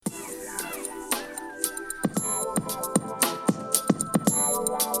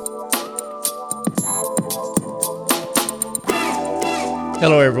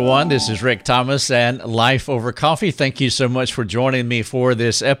Hello, everyone. This is Rick Thomas and Life Over Coffee. Thank you so much for joining me for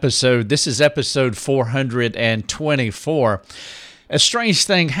this episode. This is episode 424. A strange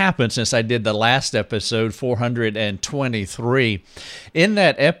thing happened since I did the last episode, 423. In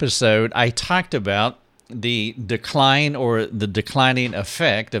that episode, I talked about the decline or the declining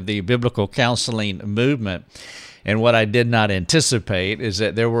effect of the biblical counseling movement. And what I did not anticipate is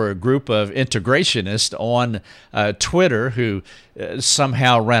that there were a group of integrationists on Twitter who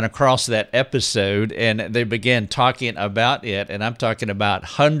somehow ran across that episode, and they began talking about it. And I'm talking about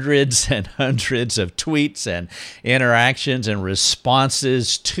hundreds and hundreds of tweets and interactions and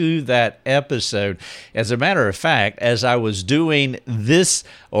responses to that episode. As a matter of fact, as I was doing this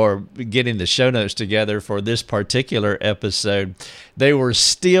or getting the show notes together for this particular episode, they were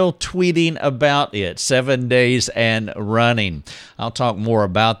still tweeting about it 7 days and running. I'll talk more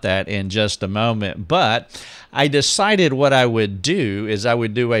about that in just a moment, but I decided what I would do is I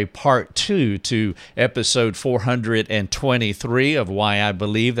would do a part 2 to episode 423 of why I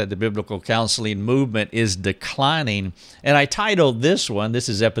believe that the biblical counseling movement is declining. And I titled this one, this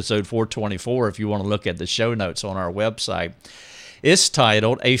is episode 424 if you want to look at the show notes on our website. It's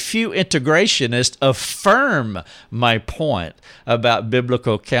titled, A Few Integrationists Affirm My Point About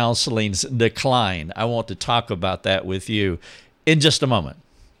Biblical Counseling's Decline. I want to talk about that with you in just a moment.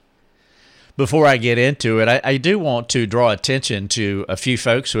 Before I get into it, I do want to draw attention to a few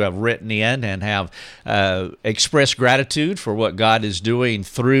folks who have written in and have expressed gratitude for what God is doing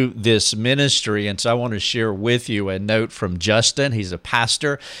through this ministry. And so I want to share with you a note from Justin. He's a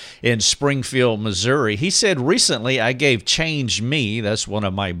pastor in Springfield, Missouri. He said, recently I gave Change Me, that's one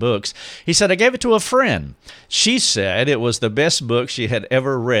of my books. He said, I gave it to a friend. She said it was the best book she had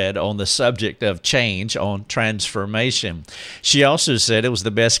ever read on the subject of change, on transformation. She also said it was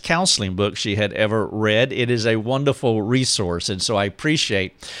the best counseling book she had ever read. It is a wonderful resource. And so I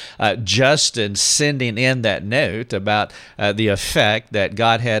appreciate Justin sending in that note about the effect that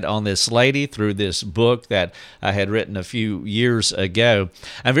God had on this lady through this book that I had written a few years ago.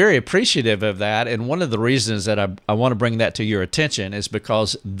 I'm very appreciative of that. And one of the reasons that I want to bring that to your attention is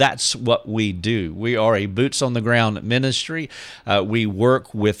because that's what we do. We are a boots on the ground ministry. We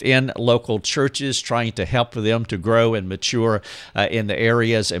work within local churches trying to help them to grow and mature in the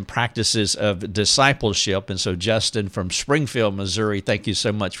areas and practices of discipleship. And so Justin from Springfield, Missouri, thank you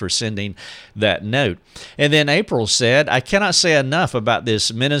so much for sending that note. And then April said, I cannot say enough about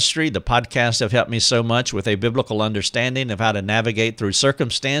this ministry. The podcasts have helped me so much with a biblical understanding of how to navigate through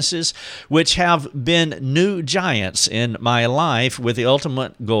circumstances which have been new giants in my life with the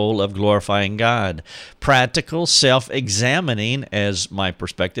ultimate goal of glorifying God. Practical, self-examining, as my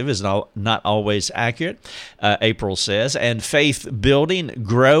perspective is not always accurate, April says, and faith-building,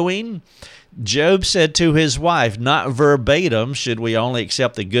 growing. Job said to his wife, not verbatim, should we only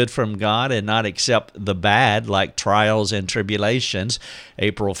accept the good from God and not accept the bad, like trials and tribulations.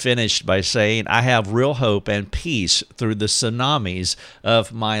 April finished by saying, I have real hope and peace through the tsunamis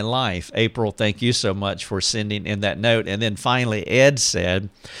of my life. April, thank you so much for sending in that note. And then finally, Ed said,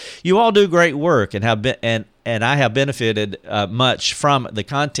 you all do great work and have been and I have benefited much from the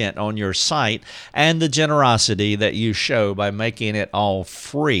content on your site and the generosity that you show by making it all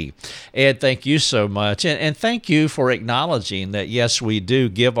free. Ed, thank you so much. And thank you for acknowledging that, yes, we do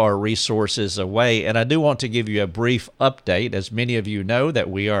give our resources away. And I do want to give you a brief update. As many of you know,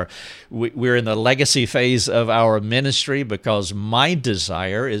 that we're in the legacy phase of our ministry, because my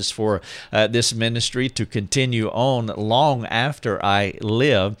desire is for this ministry to continue on long after I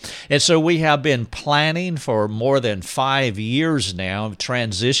live. And so we have been planning for more than 5 years now of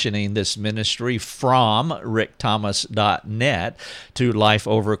transitioning this ministry from rickthomas.net to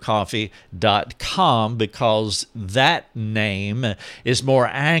lifeovercoffee.com, because that name is more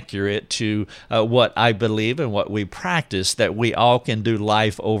accurate to what I believe and what we practice, that we all can do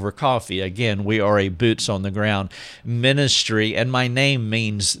life over coffee. Again, we are a boots on the ground ministry, and my name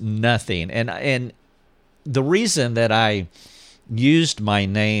means nothing. And the reason that I used my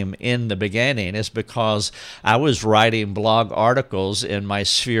name in the beginning is because I was writing blog articles in my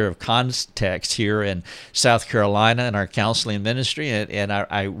sphere of context here in South Carolina in our counseling ministry, and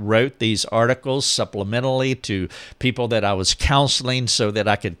I wrote these articles supplementally to people that I was counseling so that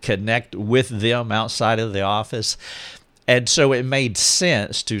I could connect with them outside of the office. And so it made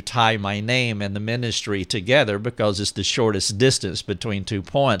sense to tie my name and the ministry together because it's the shortest distance between 2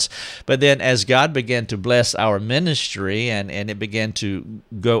 points. But then as God began to bless our ministry and it began to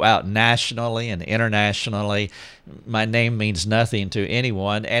go out nationally and internationally, my name means nothing to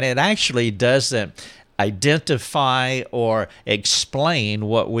anyone. And it actually doesn't identify or explain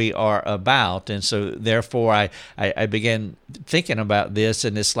what we are about. And so therefore I began thinking about this,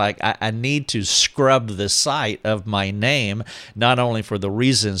 and it's like I need to scrub the site of my name, not only for the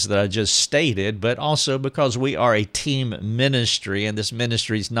reasons that I just stated, but also because we are a team ministry, and this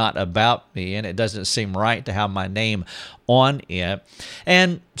ministry is not about me, and it doesn't seem right to have my name on it.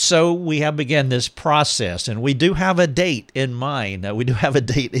 And so we have begun this process, and we do have a date in mind. We do have a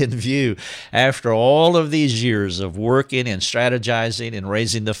date in view after all of these years of working and strategizing and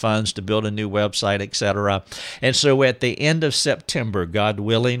raising the funds to build a new website, etc. And so at the end of September, God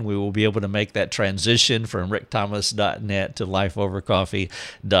willing, we will be able to make that transition from rickthomas.net to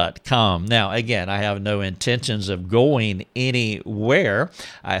lifeovercoffee.com. Now, again, I have no intentions of going anywhere.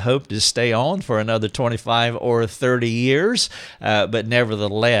 I hope to stay on for another 25 or 30 years. But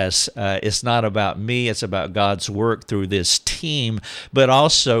nevertheless, it's not about me. It's about God's work through this team, but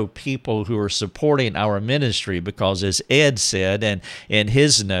also people who are supporting our ministry, because as Ed said, and in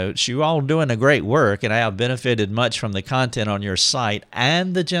his notes, you all doing a great work, and I have benefited much from the content on your site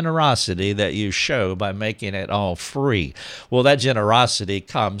and the generosity that you show by making it all free. Well, that generosity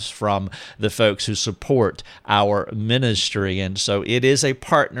comes from the folks who support our ministry, and so it is a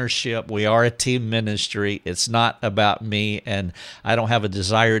partnership. We are a team ministry. It's not about me, and I don't have a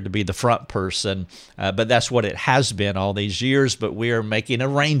desire to be the front person, but that's what it has been all these years. But we are making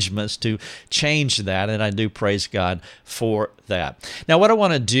arrangements to change that, and I do praise God for that. Now, what I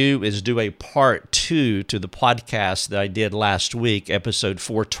want to do is do a part 2 to the podcast that I did last week, episode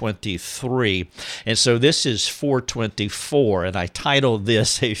 423. And so this is 424, and I titled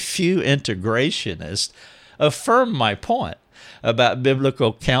this, "A Few Integrationists Affirm My Point About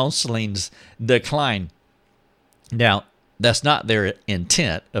Biblical Counseling's Decline." Now, that's not their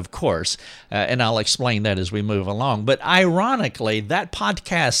intent, of course, and I'll explain that as we move along. But ironically, that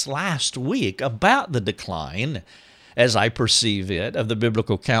podcast last week about the decline, as I perceive it, of the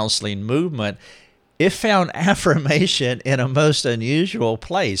biblical counseling movement, it found affirmation in a most unusual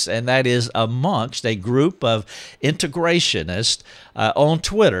place, and that is amongst a group of integrationists on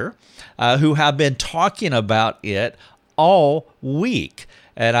Twitter who have been talking about it all week.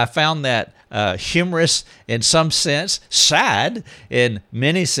 And I found that humorous in some sense, sad in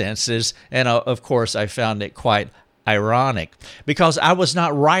many senses, and of course I found it quite ironic, because I was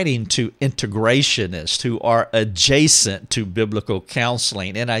not writing to integrationists who are adjacent to biblical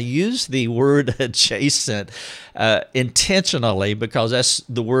counseling. And I use the word adjacent intentionally, because that's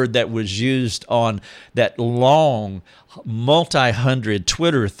the word that was used on that long multi-hundred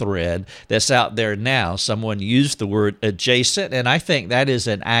Twitter thread that's out there now. Someone used the word adjacent, and I think that is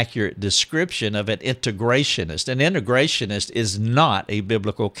an accurate description of an integrationist. An integrationist is not a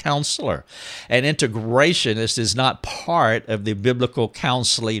biblical counselor. An integrationist is not part of the biblical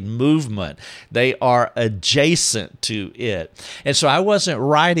counseling movement. They are adjacent to it. And so I wasn't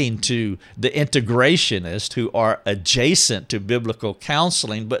writing to the integrationists who are adjacent to biblical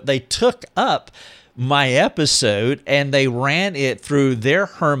counseling, but they took up my episode and they ran it through their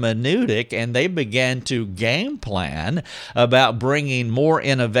hermeneutic, and they began to game plan about bringing more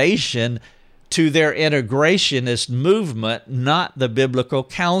innovation to their integrationist movement, not the biblical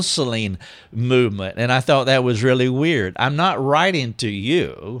counseling movement. And I thought that was really weird. I'm not writing to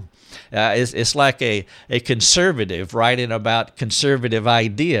you. It's like a conservative writing about conservative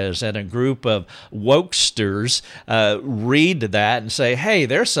ideas, and a group of wokesters read that and say, hey,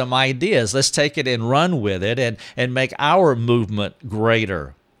 there's some ideas. Let's take it and run with it and make our movement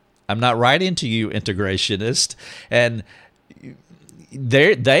greater. I'm not writing to you, integrationist. And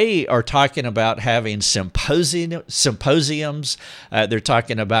they are talking about having symposiums. They're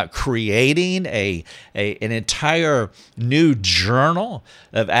talking about creating an entire new journal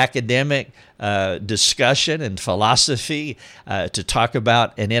of academic discussion and philosophy to talk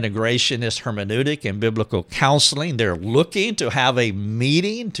about an integrationist hermeneutic and biblical counseling. They're looking to have a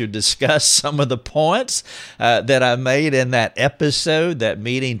meeting to discuss some of the points that I made in that episode. That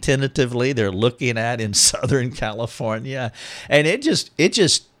meeting tentatively they're looking at in Southern California. And it just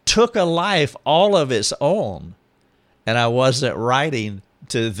took a life all of its own. And I wasn't writing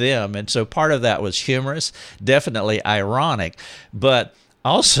to them. And so part of that was humorous, definitely ironic, but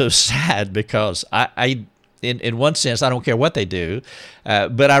also sad, because I in one sense, I don't care what they do,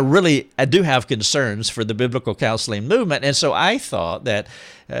 but I do have concerns for the biblical counseling movement. And so I thought that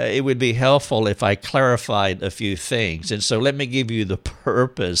it would be helpful if I clarified a few things. And so let me give you the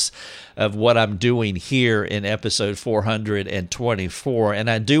purpose of what I'm doing here in episode 424. And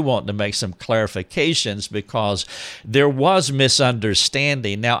I do want to make some clarifications because there was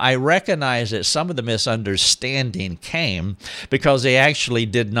misunderstanding. Now, I recognize that some of the misunderstanding came because they actually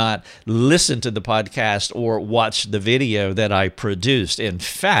did not listen to the podcast or watch the video that I produced. In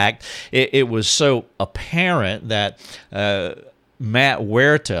fact, it was so apparent that Matt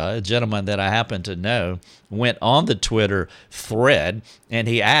Huerta, a gentleman that I happen to know, went on the Twitter thread and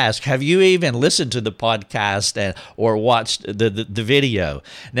he asked, have you even listened to the podcast or watched the video?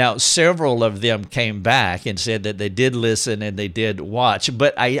 Now, several of them came back and said that they did listen and they did watch.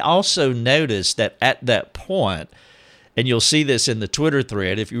 But I also noticed that at that point, and you'll see this in the Twitter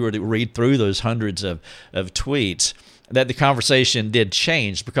thread if you were to read through those hundreds of tweets, that the conversation did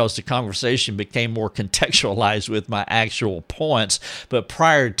change because the conversation became more contextualized with my actual points. But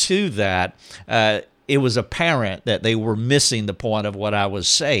prior to that, it was apparent that they were missing the point of what I was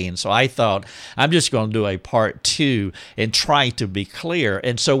saying. So I thought, I'm just going to do a part 2 and try to be clear.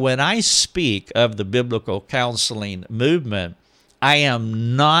 And so when I speak of the biblical counseling movement, I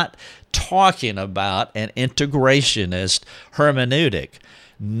am not talking about an integrationist hermeneutic,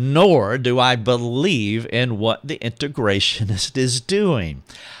 nor do I believe in what the integrationist is doing.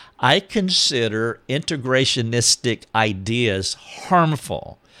 I consider integrationistic ideas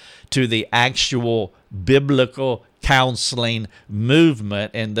harmful to the actual biblical counseling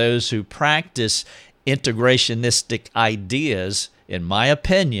movement and those who practice integrationistic ideas, in my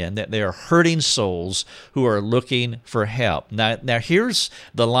opinion, that they are hurting souls who are looking for help. Now here's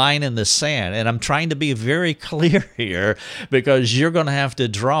the line in the sand, and I'm trying to be very clear here because you're going to have to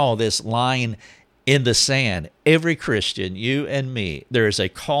draw this line in the sand. Every Christian, you and me, there is a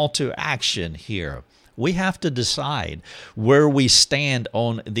call to action here. We have to decide where we stand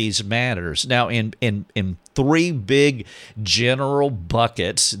on these matters. Now, in 3 big general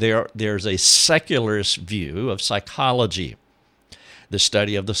buckets, there's a secularist view of psychology, the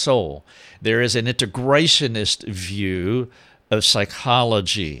study of the soul. There is an integrationist view of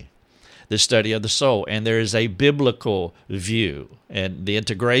psychology, the study of the soul. And there is a biblical view. And the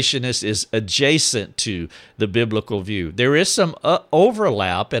integrationist is adjacent to the biblical view. There is some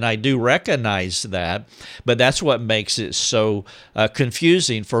overlap, and I do recognize that, but that's what makes it so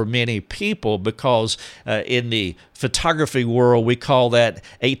confusing for many people because in the photography world, we call that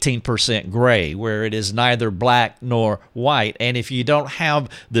 18% gray, where it is neither black nor white. And if you don't have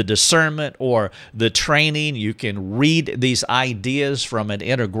the discernment or the training, you can read these ideas from an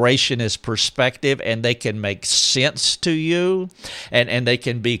integrationist perspective, and they can make sense to you. And they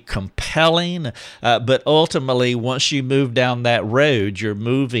can be compelling, but ultimately, once you move down that road, you're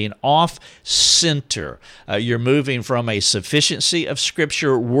moving off center. You're moving from a sufficiency of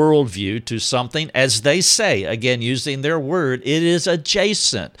Scripture worldview to something, as they say, again, using their word, it is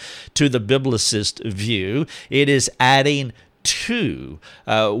adjacent to the biblicist view. It is adding to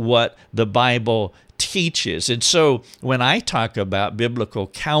what the Bible teaches. And so when I talk about biblical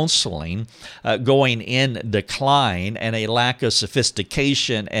counseling going in decline and a lack of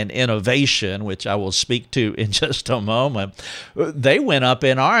sophistication and innovation, which I will speak to in just a moment, they went up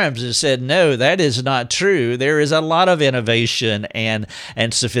in arms and said, no, that is not true. There is a lot of innovation and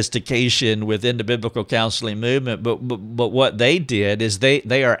sophistication within the biblical counseling movement, but what they did is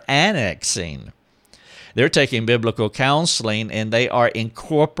they are annexing. They're taking biblical counseling and they are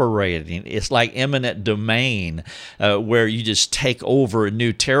incorporating. It's like eminent domain where you just take over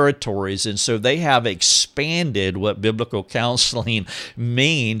new territories. And so they have expanded what biblical counseling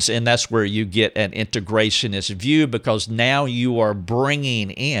means. And that's where you get an integrationist view because now you are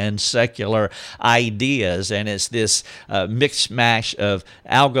bringing in secular ideas. And it's this mixed mash of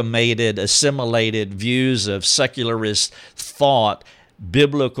amalgamated, assimilated views of secularist thought,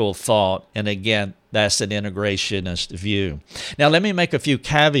 biblical thought, and again, that's an integrationist view. Now, let me make a few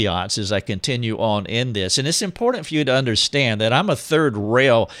caveats as I continue on in this. And it's important for you to understand that I'm a third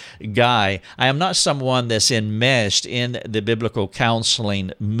rail guy. I am not someone that's enmeshed in the biblical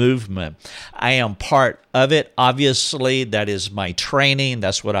counseling movement. I am part of it. Obviously, that is my training.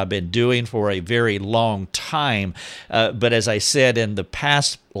 That's what I've been doing for a very long time. But as I said in the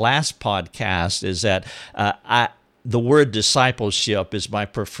last podcast, is that the word discipleship is my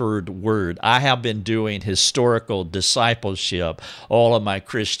preferred word. I have been doing historical discipleship all of my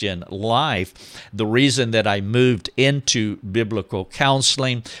Christian life. The reason that I moved into biblical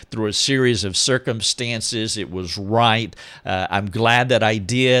counseling through a series of circumstances, it was right. I'm glad that I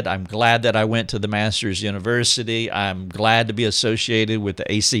did. I'm glad that I went to the Masters University. I'm glad to be associated with the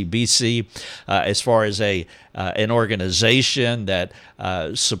ACBC as far as an organization that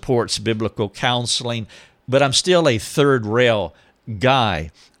supports biblical counseling. But I'm still a third rail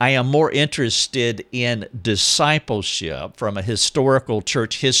guy. I am more interested in discipleship from a historical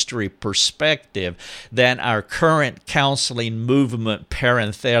church history perspective than our current counseling movement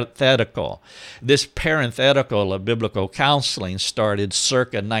parenthetical. This parenthetical of biblical counseling started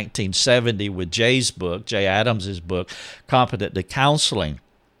circa 1970 with Jay Adams's book, Competent to Counseling.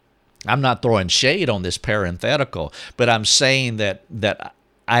 I'm not throwing shade on this parenthetical, but I'm saying that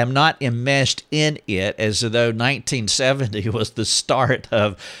I am not enmeshed in it as though 1970 was the start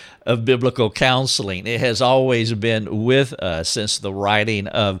of biblical counseling. It has always been with us since the writing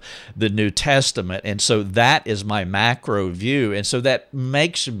of the New Testament. And so that is my macro view. And so that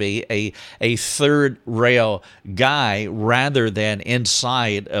makes me a third rail guy rather than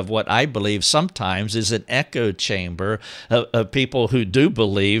inside of what I believe sometimes is an echo chamber of people who do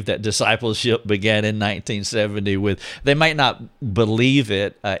believe that discipleship began in 1970 they might not believe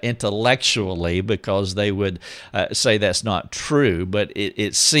it intellectually because they would say that's not true, but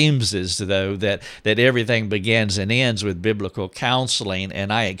it seems as though that everything begins and ends with biblical counseling,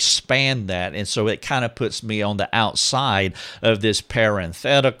 and I expand that, and so it kind of puts me on the outside of this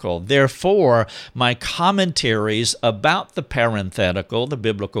parenthetical. Therefore, my commentaries about the parenthetical, the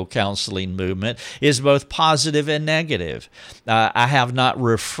biblical counseling movement, is both positive and negative. I have not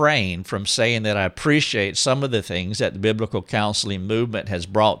refrained from saying that I appreciate some of the things that the biblical counseling movement has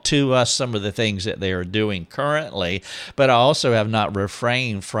brought to us, some of the things that they are doing currently, but I also have not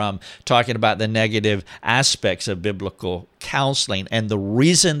refrained from talking about the negative aspects of biblical counseling. And the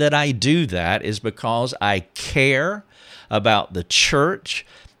reason that I do that is because I care about the church,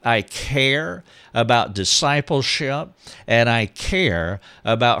 I care about discipleship, and I care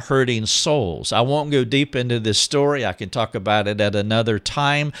about hurting souls. I won't go deep into this story. I can talk about it at another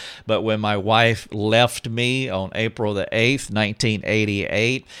time. But when my wife left me on April the 8th,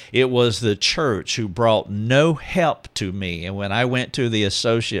 1988, it was the church who brought no help to me. And when I went to the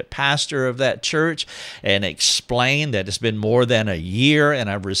associate pastor of that church and explained that it's been more than a year and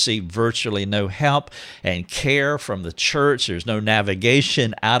I've received virtually no help and care from the church, there's no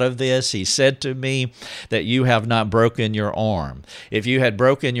navigation out of this, he said to me that you have not broken your arm. If you had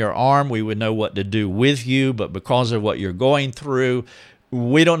broken your arm, we would know what to do with you, but because of what you're going through,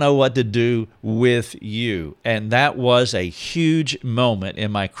 we don't know what to do with you. And that was a huge moment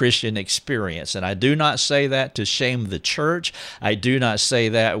in my Christian experience. And I do not say that to shame the church. I do not say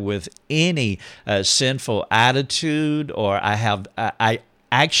that with any sinful attitude, or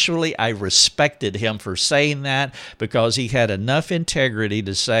Actually, I respected him for saying that because he had enough integrity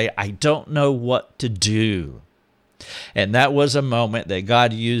to say, I don't know what to do. And that was a moment that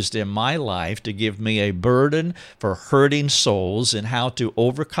God used in my life to give me a burden for hurting souls and how to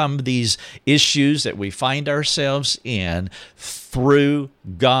overcome these issues that we find ourselves in through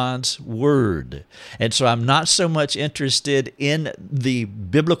God's Word. And so I'm not so much interested in the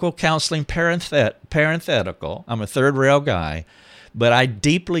biblical counseling parenthetical. I'm a third rail guy. But I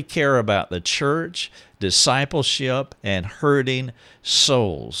deeply care about the church, discipleship, and hurting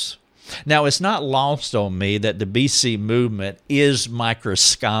souls. Now, it's not lost on me that the BC movement is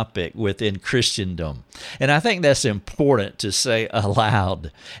microscopic within Christendom. And I think that's important to say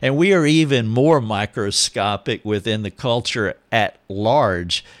aloud. And we are even more microscopic within the culture at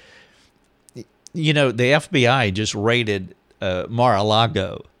large. You know, the FBI just raided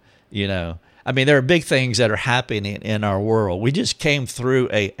Mar-a-Lago, I mean, there are big things that are happening in our world. We just came through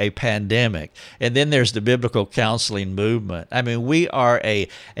a pandemic, and then there's the biblical counseling movement. I mean, we are a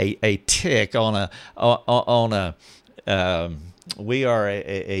tick on a we are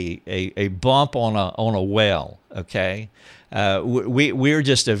a bump on a well. Okay, we're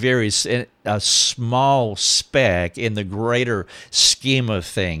just a small speck in the greater scheme of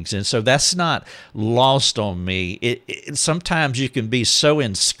things, and so that's not lost on me. Sometimes you can be so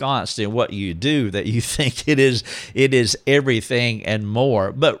ensconced in what you do that you think it is everything and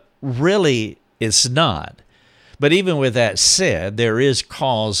more, but really it's not. But even with that said, there is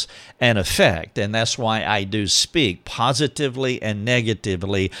cause and effect, and that's why I do speak positively and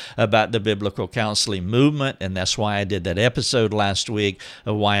negatively about the biblical counseling movement, and that's why I did that episode last week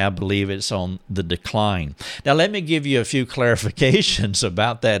of why I believe it's on the decline. Now, let me give you a few clarifications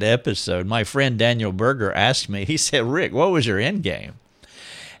about that episode. My friend Daniel Berger asked me, he said, Rick, what was your end game?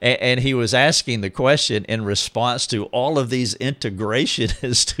 And he was asking the question in response to all of these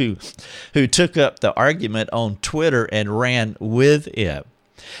integrationists who took up the argument on Twitter and ran with it.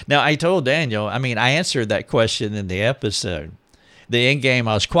 Now, I told Daniel, I answered that question in the episode. The end game,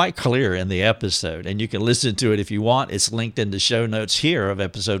 I was quite clear in the episode, and you can listen to it if you want. It's linked in the show notes here of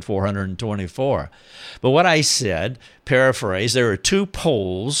episode 424. But what I said, paraphrase, there are two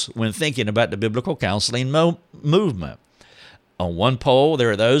poles when thinking about the biblical counseling movement. On one pole, there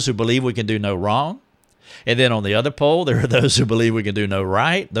are those who believe we can do no wrong. And then on the other pole, there are those who believe we can do no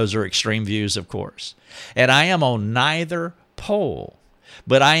right. Those are extreme views, of course. And I am on neither pole,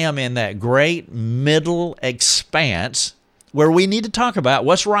 but I am in that great middle expanse where we need to talk about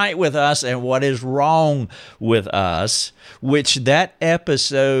what's right with us and what is wrong with us, which that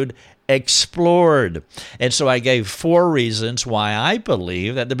episode explored. And so I gave 4 reasons why I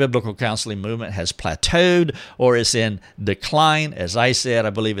believe that the biblical counseling movement has plateaued or is in decline. As I said, I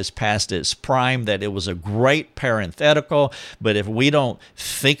believe it's past its prime, that it was a great parenthetical, but if we don't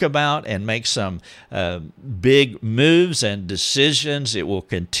think about and make some big moves and decisions, it will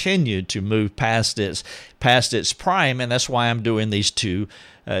continue to move past its prime, and that's why I'm doing these two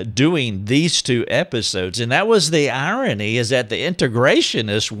episodes. And that was the irony, is that the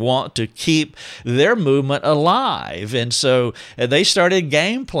integrationists want to keep their movement alive. And so they started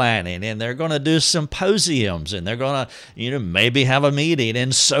game planning, and they're going to do symposiums, and they're going to, maybe have a meeting in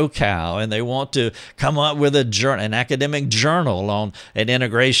SoCal, and they want to come up with an academic journal on an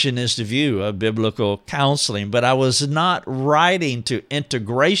integrationist view of biblical counseling. But I was not writing to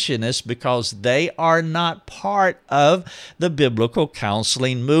integrationists because they are not part of the biblical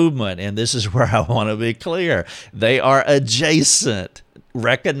counseling movement. And this is where I want to be clear. They are adjacent,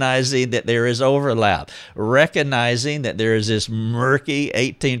 recognizing that there is overlap, recognizing that there is this murky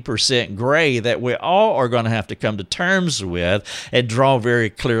 18% gray that we all are going to have to come to terms with and draw very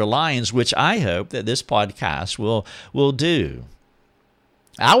clear lines, which I hope that this podcast will do.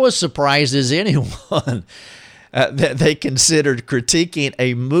 I was surprised as anyone that they considered critiquing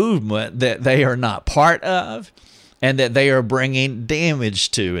a movement that they are not part of and that they are bringing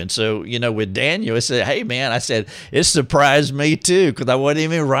damage to. And so, with Daniel, I said, hey, man, I said, it surprised me too, because I wasn't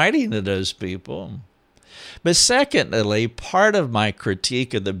even writing to those people. But secondly, part of my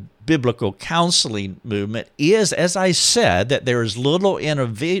critique of the biblical counseling movement is, as I said, that there is little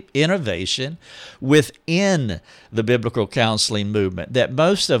innovation within the biblical counseling movement, that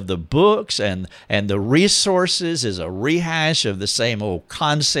most of the books and the resources is a rehash of the same old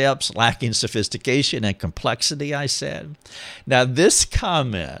concepts, lacking sophistication and complexity, I said. Now, this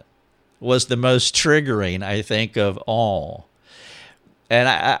comment was the most triggering, I think, of all. And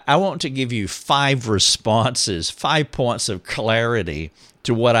I want to give you 5 responses, 5 points of clarity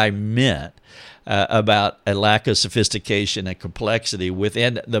to what I meant about a lack of sophistication and complexity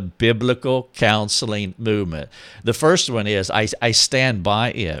within the biblical counseling movement. The first one is I stand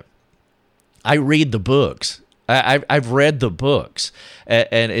by it. I read the books. I've read the books,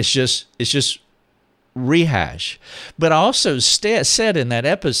 and it's just rehash. But I also said in that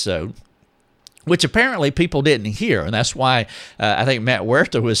episode, which apparently people didn't hear, and that's why I think Matt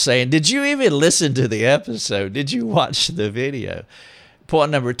Huerta was saying, did you even listen to the episode? Did you watch the video?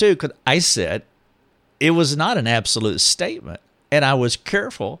 Point number 2, because I said it was not an absolute statement, and I was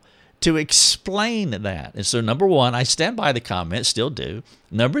careful to explain that. And so number 1, I stand by the comment, still do.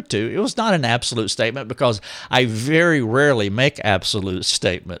 Number 2, it was not an absolute statement because I very rarely make absolute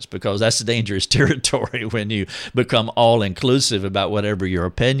statements, because that's dangerous territory when you become all-inclusive about whatever your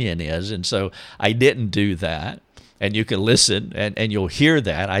opinion is. And so I didn't do that. And you can listen and you'll hear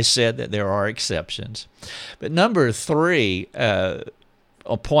that. I said that there are exceptions. But number 3,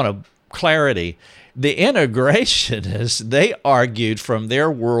 a point of clarity, the integrationists, they argued from their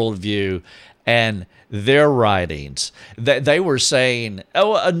worldview and their writings. They were saying,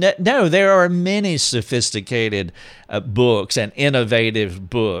 no, there are many sophisticated books and innovative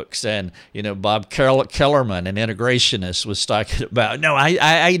books. And, Bob Kellerman, an integrationist, was talking about, no,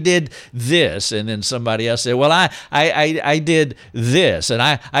 I did this. And then somebody else said, well, I did this. And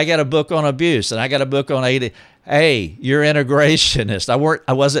I got a book on abuse, and I got a book on AD. Hey, you're integrationist.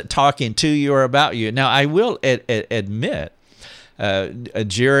 I wasn't talking to you or about you. Now, I will admit,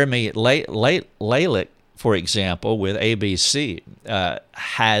 Jeremy Lalick, for example, with ABC,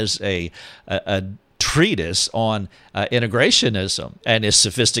 has a treatise on integrationism, and it's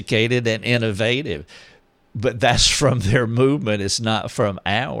sophisticated and innovative. But that's from their movement. It's not from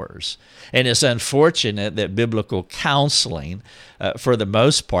ours. And it's unfortunate that biblical counseling, for the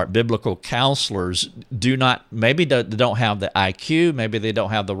most part, biblical counselors maybe don't have the IQ, maybe they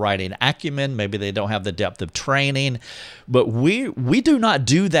don't have the writing acumen, maybe they don't have the depth of training, but we do not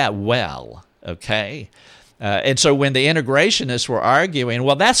do that well, okay? And so when the integrationists were arguing,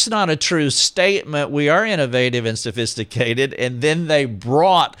 well, that's not a true statement, we are innovative and sophisticated, and then they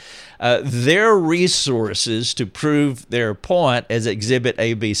brought their resources to prove their point as exhibit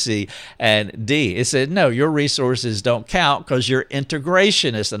A, B, C, and D. It said, no, your resources don't count because you're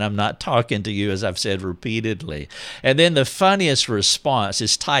integrationist, and I'm not talking to you, as I've said repeatedly. And then the funniest response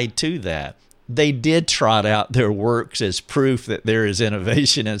is tied to that. They did trot out their works as proof that there is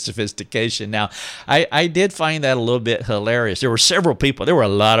innovation and sophistication. Now, I did find that a little bit hilarious. There were a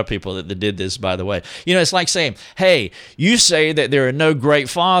lot of people that did this, by the way. You know, it's like saying, hey, you say that there are no great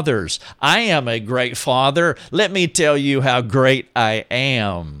fathers. I am a great father. Let me tell you how great I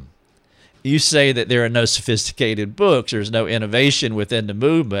am. You say that there are no sophisticated books, there's no innovation within the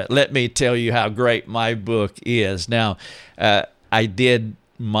movement. Let me tell you how great my book is. Now, I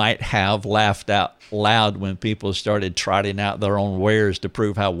might have laughed out loud when people started trotting out their own wares to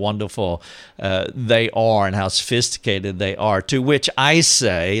prove how wonderful they are and how sophisticated they are, to which I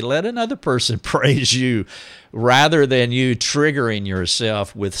say, let another person praise you rather than you triggering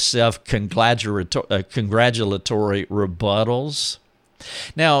yourself with self-congratulatory rebuttals.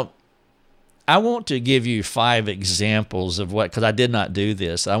 Now, I want to give you 5 examples of because I did not do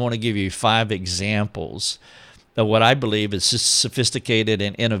this. I want to give you 5 examples of what I believe is sophisticated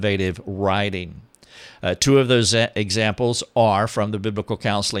and innovative writing. 2 of those examples are from the biblical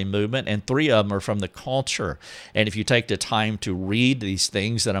counseling movement, and 3 of them are from the culture. And if you take the time to read these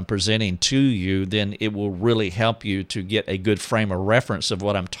things that I'm presenting to you, then it will really help you to get a good frame of reference of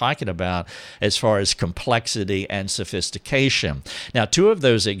what I'm talking about as far as complexity and sophistication. Now, 2 of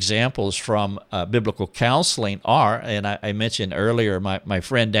those examples from biblical counseling are, and I mentioned earlier, my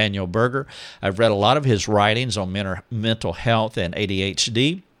friend Daniel Berger. I've read a lot of his writings on mental health and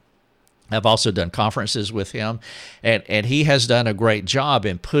ADHD. I've also done conferences with him, and he has done a great job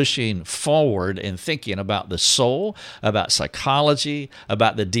in pushing forward and thinking about the soul, about psychology,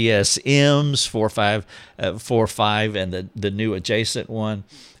 about the DSMs, 4-5, and the new adjacent one,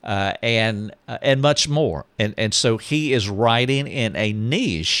 and much more. And so he is writing in a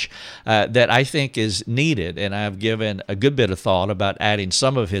niche that I think is needed, and I've given a good bit of thought about adding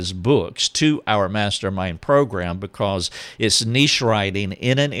some of his books to our mastermind program because it's niche writing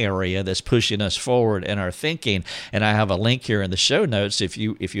in an area that's pushing us forward in our thinking. And I have a link here in the show notes. If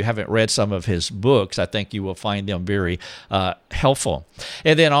you haven't read some of his books, I think you will find them very helpful.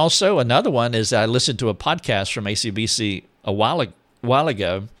 And then also another one is I listened to a podcast from ACBC a while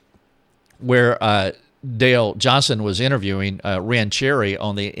ago where Dale Johnson was interviewing Ren Cherry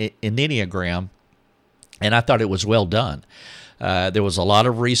on the Enneagram, and I thought it was well done. There was a lot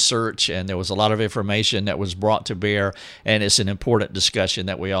of research and there was a lot of information that was brought to bear, and it's an important discussion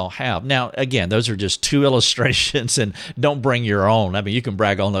that we all have. Now, again, those are just 2 illustrations, and don't bring your own. I mean, you can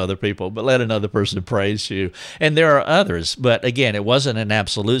brag on other people, but let another person praise you. And there are others, but again, it wasn't an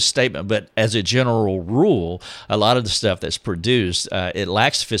absolute statement, but as a general rule, a lot of the stuff that's produced, it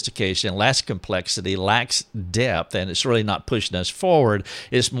lacks sophistication, lacks complexity, lacks depth, and it's really not pushing us forward.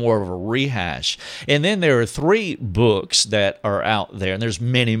 It's more of a rehash. And then there are 3 books that are out there, and there's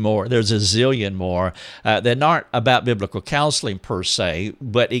many more. There's a zillion more that aren't about biblical counseling per se,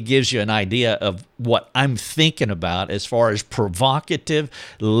 but it gives you an idea of what I'm thinking about as far as provocative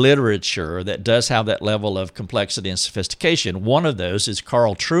literature that does have that level of complexity and sophistication. One of those is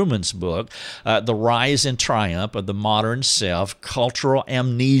Carl Trueman's book, The Rise and Triumph of the Modern Self, Cultural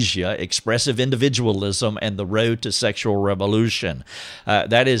Amnesia, Expressive Individualism, and the Road to Sexual Revolution.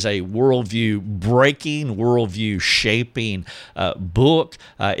 That is a worldview-breaking, worldview-shaping book.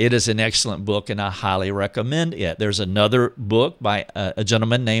 It is an excellent book, and I highly recommend it. There's another book by a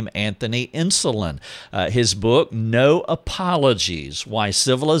gentleman named Anthony Insulan. His book, No Apologies, Why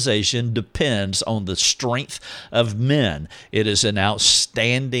Civilization Depends on the Strength of Men. It is an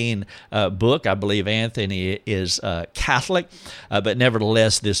outstanding book. I believe Anthony is Catholic, but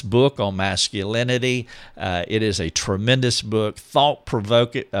nevertheless, this book on masculinity, it is a tremendous book,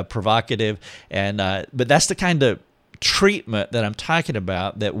 thought-provocative, and but that's the kind of treatment that I'm talking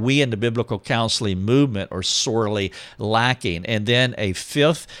about that we in the biblical counseling movement are sorely lacking. And then a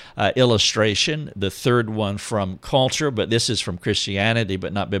fifth illustration, the third one from culture, but this is from Christianity,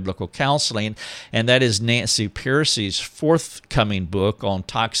 but not biblical counseling, and that is Nancy Pearcey's forthcoming book on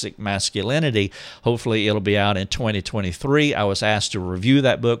toxic masculinity. Hopefully it'll be out in 2023. I was asked to review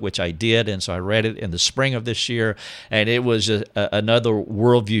that book, which I did, and so I read it in the spring of this year, and it was another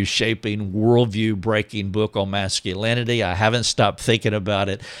worldview shaping, worldview breaking book on masculinity. I haven't stopped thinking about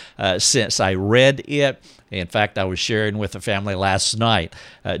it since I read it. In fact, I was sharing with the family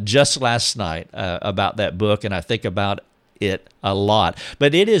just last night, about that book, and I think about it a lot.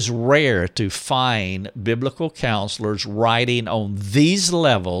 But it is rare to find biblical counselors writing on these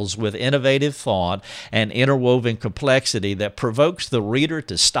levels with innovative thought and interwoven complexity that provokes the reader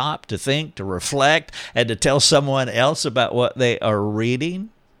to stop, to think, to reflect, and to tell someone else about what they are reading.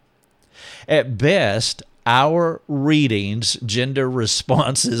 At best, our readings gender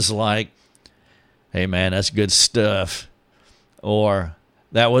responses like, "Hey man, that's good stuff," or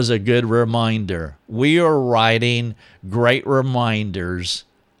 "That was a good reminder." We are writing great reminders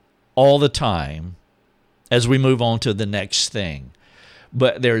all the time as we move on to the next thing.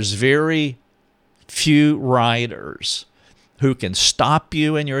 But there's very few writers who can stop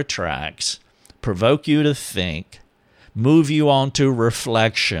you in your tracks, provoke you to think, move you on to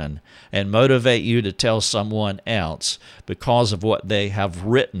reflection, and motivate you to tell someone else because of what they have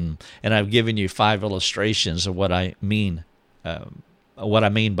written. And I've given you 5 illustrations of what I mean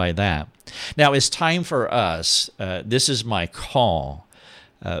by that. Now, it's time for us, this is my call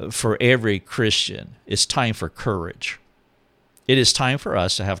for every Christian, it's time for courage. It is time for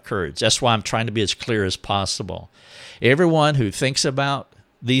us to have courage. That's why I'm trying to be as clear as possible. Everyone who thinks about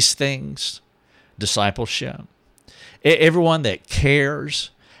these things, discipleship, everyone that cares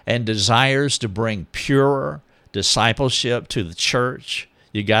and desires to bring purer discipleship to the church,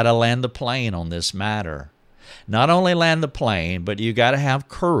 you got to land the plane on this matter. Not only land the plane, but you got to have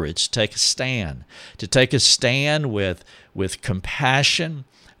courage to take a stand. To take a stand with compassion,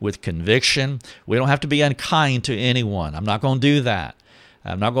 with conviction. We don't have to be unkind to anyone. I'm not going to do that.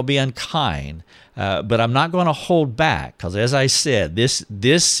 I'm not going to be unkind, but I'm not going to hold back because, as I said, this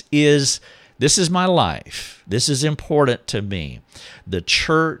is my life. This is important to me. The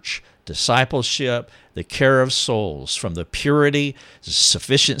church, discipleship, the care of souls, from the purity, the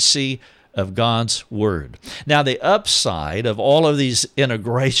sufficiency of God's Word. Now, the upside of all of these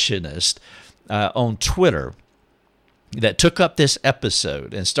integrationists on Twitter that took up this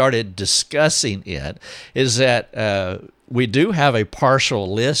episode and started discussing it is that we do have a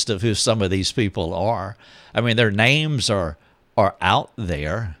partial list of who some of these people are. I mean, their names are out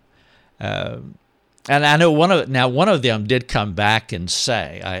there. And I know one of them did come back and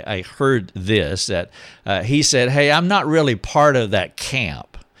say, I heard this, that he said, "Hey, I'm not really part of that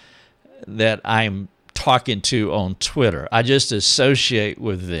camp that I'm talking to on Twitter. I just associate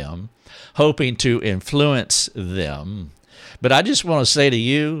with them, hoping to influence them. But I just want to say to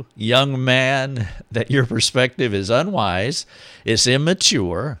you, young man, that your perspective is unwise, it's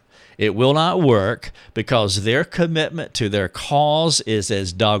immature, it will not work because their commitment to their cause is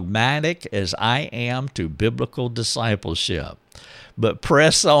as dogmatic as I am to biblical discipleship. But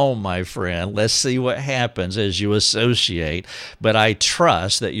press on, my friend. Let's see what happens as you associate. But I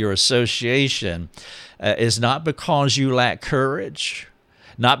trust that your association is not because you lack courage,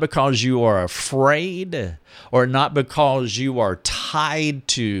 not because you are afraid, or not because you are tied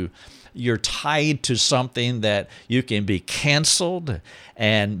to something that you can be canceled,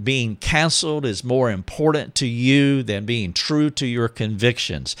 and being canceled is more important to you than being true to your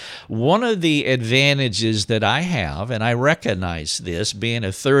convictions. One of the advantages that I have, and I recognize this being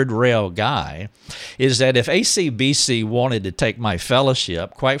a third rail guy, is that if ACBC wanted to take my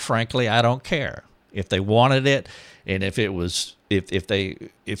fellowship, quite frankly, I don't care. If they wanted it, and if it was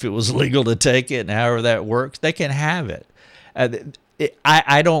legal to take it, and however that works, they can have it.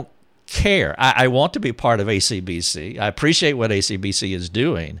 I don't care. I want to be part of ACBC. I appreciate what ACBC is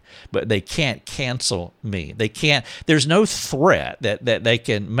doing, but they can't cancel me. They can't. There's no threat that they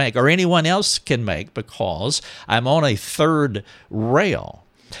can make or anyone else can make because I'm on a third rail.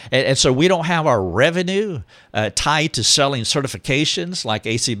 And so we don't have our revenue tied to selling certifications like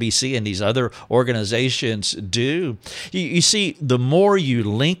ACBC and these other organizations do. You see, the more you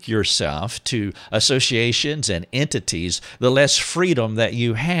link yourself to associations and entities, the less freedom that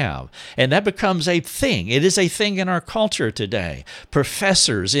you have. And that becomes a thing. It is a thing in our culture today.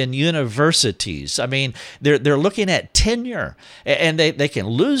 Professors in universities, I mean, they're looking at tenure, and they can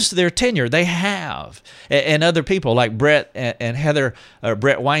lose their tenure. They have. And other people like Brett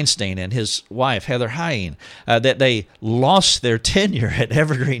Bret Weinstein and his wife, Heather Heying, that they lost their tenure at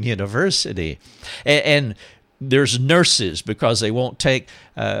Evergreen University. And there's nurses because they won't take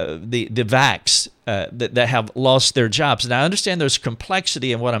the vax that have lost their jobs. Now, I understand there's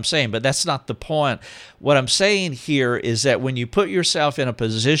complexity in what I'm saying, but that's not the point. What I'm saying here is that when you put yourself in a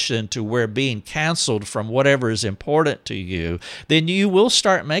position to where being canceled from whatever is important to you, then you will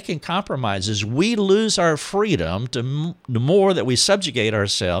start making compromises. We lose our freedom the more that we subjugate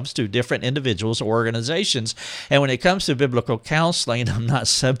ourselves to different individuals or organizations. And when it comes to biblical counseling, I'm not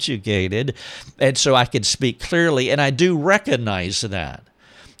subjugated, and so I can speak clearly, and I do recognize that.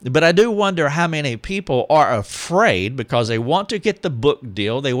 But I do wonder how many people are afraid because they want to get the book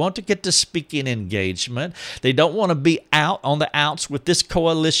deal. They want to get the speaking engagement. They don't want to be out on the outs with this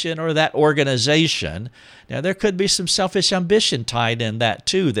coalition or that organization. Now, there could be some selfish ambition tied in that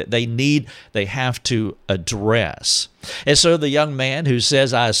too that they have to address. And so the young man who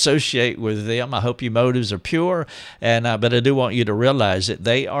says, I associate with them, I hope your motives are pure, but I do want you to realize that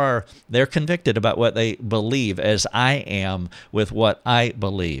they're convicted about what they believe, as I am with what I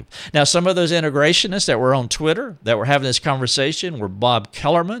believe. Now, some of those integrationists that were on Twitter that were having this conversation were Bob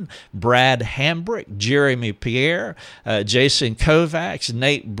Kellerman, Brad Hambrick, Jeremy Pierre, Jason Kovacs,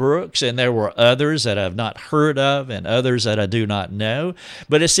 Nate Brooks, and there were others that I've not heard of and others that I do not know.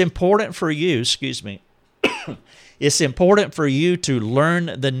 But it's important for you, it's important for you to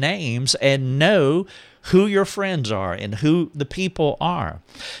learn the names and know who your friends are and who the people are.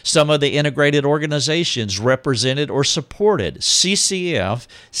 Some of the integrated organizations represented or supported. CCEF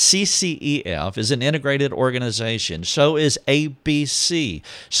is an integrated organization. So is ABC.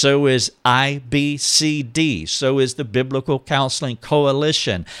 So is IBCD. So is the Biblical Counseling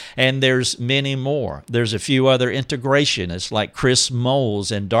Coalition. And there's many more. There's a few other integrationists like Chris Moles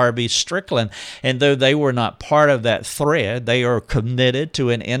and Darby Strickland. And though they were not part of that thread, they are committed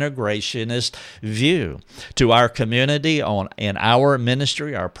to an integrationist view. To our community in our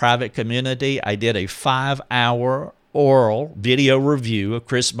ministry, our private community, I did a 5-hour oral video review of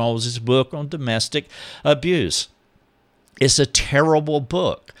Chris Moles' book on domestic abuse. It's a terrible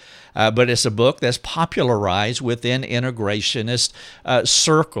book. But it's a book that's popularized within integrationist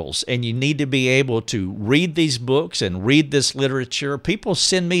circles. And you need to be able to read these books and read this literature. People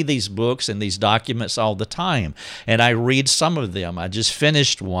send me these books and these documents all the time, and I read some of them. I just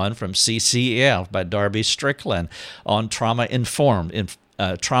finished one from CCEF by Darby Strickland on trauma-informed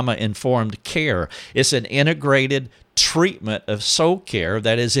care. It's an integrated treatment of soul care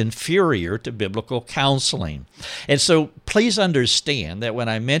that is inferior to biblical counseling. And so please understand that when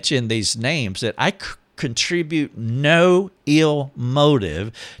I mention these names, that I contribute no ill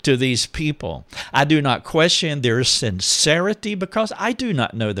motive to these people. I do not question their sincerity because I do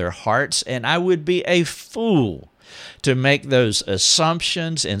not know their hearts, and I would be a fool to make those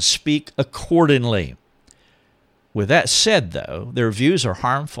assumptions and speak accordingly. With that said, though, their views are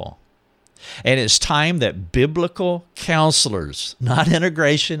harmful. And it's time that biblical counselors, not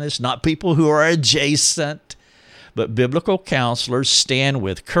integrationists, not people who are adjacent, but biblical counselors stand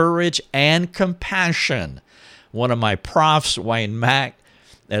with courage and compassion. One of my profs, Wayne Mack,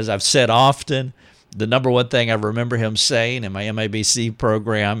 as I've said often, the number one thing I remember him saying in my MABC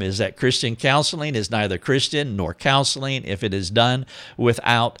program is that Christian counseling is neither Christian nor counseling if it is done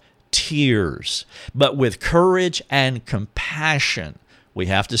without tears, but with courage and compassion. We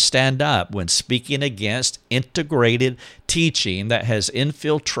have to stand up when speaking against integrated teaching that has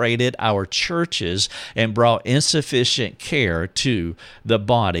infiltrated our churches and brought insufficient care to the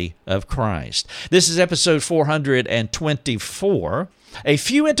body of Christ. This is episode 424. A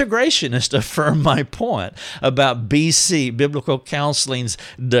few integrationists affirm my point about BC, biblical counseling's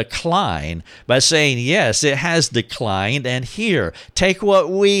decline, by saying, yes, it has declined, and here, take what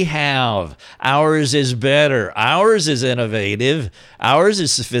we have. Ours is better. Ours is innovative. Ours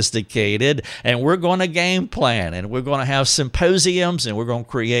is sophisticated, and we're going to game plan, and we're going to have symposiums, and we're going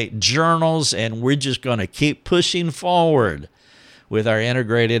to create journals, and we're just going to keep pushing forward with our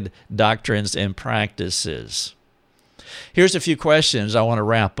integrated doctrines and practices. Here's a few questions I want to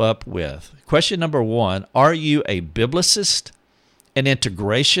wrap up with. Question number 1, are you a biblicist, an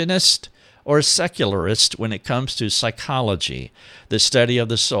integrationist, or a secularist when it comes to psychology, the study of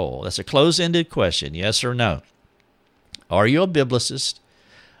the soul? That's a closed-ended question, yes or no. Are you a biblicist?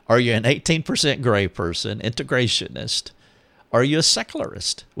 Are you an 18% gray person, integrationist? Are you a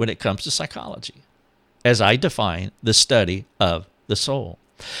secularist when it comes to psychology, as I define the study of the soul?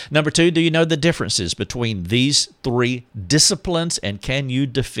 Number 2, do you know the differences between these 3 disciplines, and can you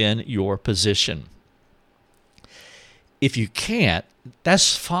defend your position? If you can't,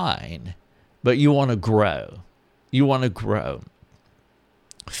 that's fine, but you want to grow. You want to grow.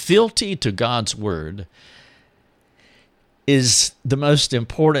 Fealty to God's word is the most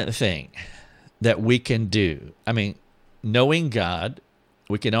important thing that we can do. I mean, knowing God,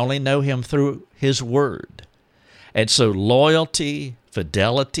 we can only know him through his word. And so loyalty,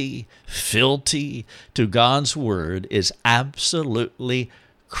 fidelity, fealty to God's word is absolutely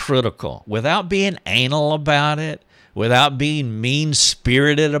critical. Without being anal about it, without being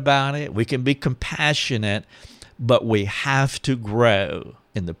mean-spirited about it, we can be compassionate, but we have to grow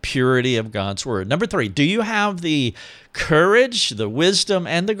in the purity of God's word. Number 3, do you have the courage, the wisdom,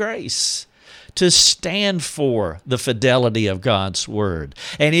 and the grace to stand for the fidelity of God's word?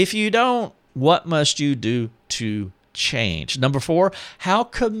 And if you don't, what must you do to change? Number 4, how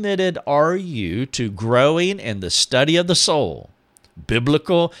committed are you to growing in the study of the soul,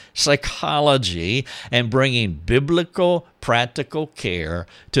 biblical psychology, and bringing biblical practical care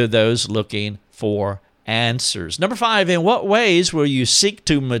to those looking for answers? Number 5, in what ways will you seek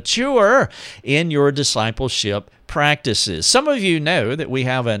to mature in your discipleship practices? Some of you know that we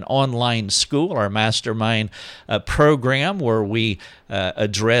have an online school, our mastermind program, where we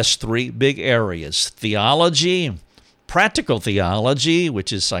address 3 big areas: theology, practical theology,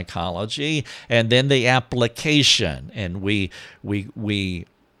 which is psychology, and then the application. And we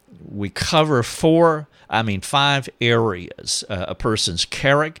cover 5 areas: a person's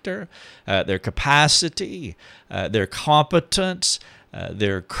character, their capacity, their competence,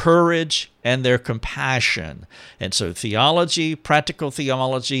 their courage, and their compassion. And so theology, practical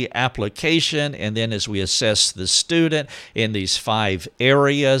theology, application, and then as we assess the student in these 5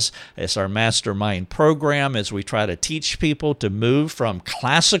 areas, it's our mastermind program as we try to teach people to move from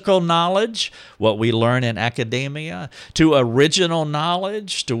classical knowledge, what we learn in academia, to original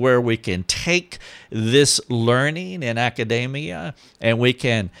knowledge, to where we can take this learning in academia and we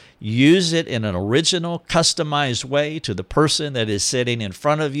can use it in an original, customized way to the person that is sitting in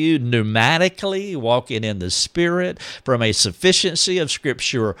front of you, pneumatically, walking in the Spirit from a sufficiency of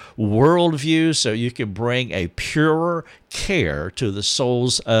Scripture worldview, so you can bring a purer care to the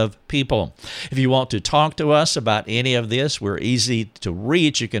souls of people. If you want to talk to us about any of this, we're easy to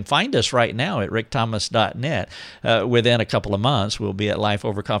reach. You can find us right now at rickthomas.net. Within a couple of months, we'll be at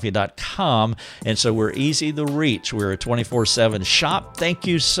lifeovercoffee.com, and so we're easy to reach. We're a 24/7 shop. Thank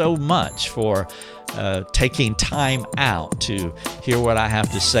you so much for taking time out to hear what I have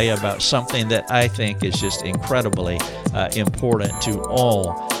to say about something that I think is just incredibly important to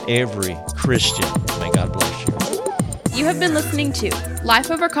every Christian. May God bless you. You have been listening to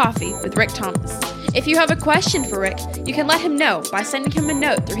Life Over Coffee with Rick Thomas. If you have a question for Rick, you can let him know by sending him a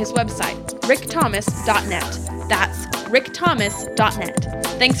note through his website, rickthomas.net. That's rickthomas.net.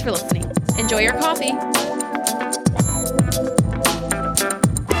 Thanks for listening. Enjoy your coffee.